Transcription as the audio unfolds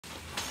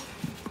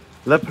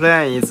The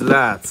plan is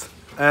that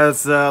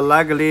as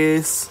like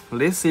this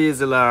is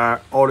the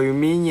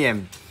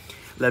aluminum,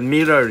 the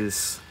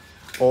mirrors,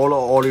 all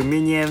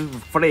aluminum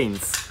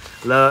frames,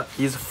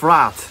 is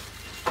flat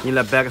in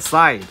the back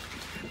side.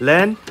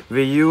 Then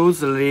we use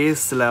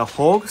the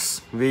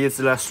hooks with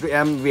the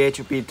 3M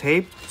VHP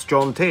tape,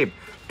 strong tape,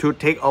 to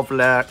take off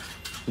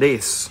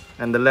this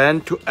and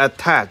then to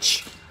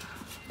attach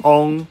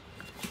on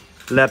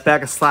the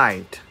back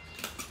side.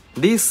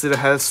 This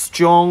has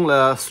strong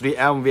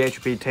 3M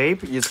VHP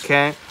tape.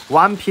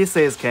 One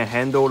piece can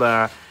handle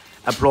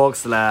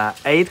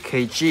approximately 8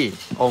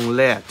 kg on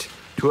that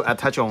to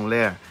attach on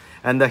there.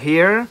 And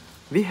here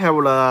we have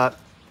the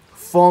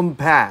foam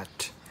pad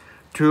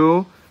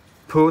to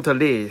put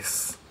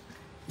this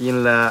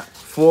in the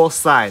 4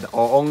 side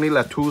or only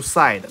the 2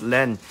 side.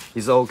 Then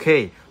it's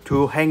okay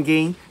to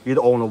hanging it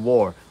on the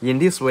wall. In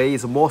this way,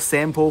 it's more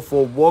simple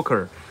for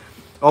worker.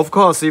 Of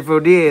course, if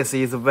this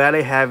is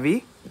very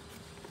heavy,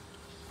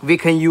 we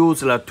can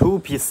use the 2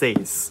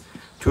 pieces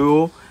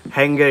to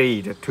hang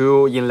it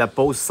to in the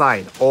both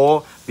side,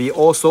 or we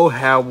also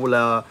have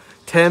the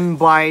 10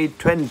 by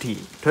 20,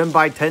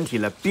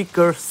 the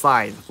bigger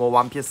size for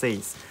 1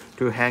 pieces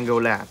to hang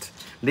that.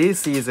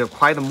 This is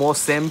quite more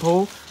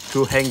simple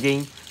to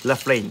hanging the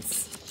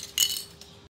frames.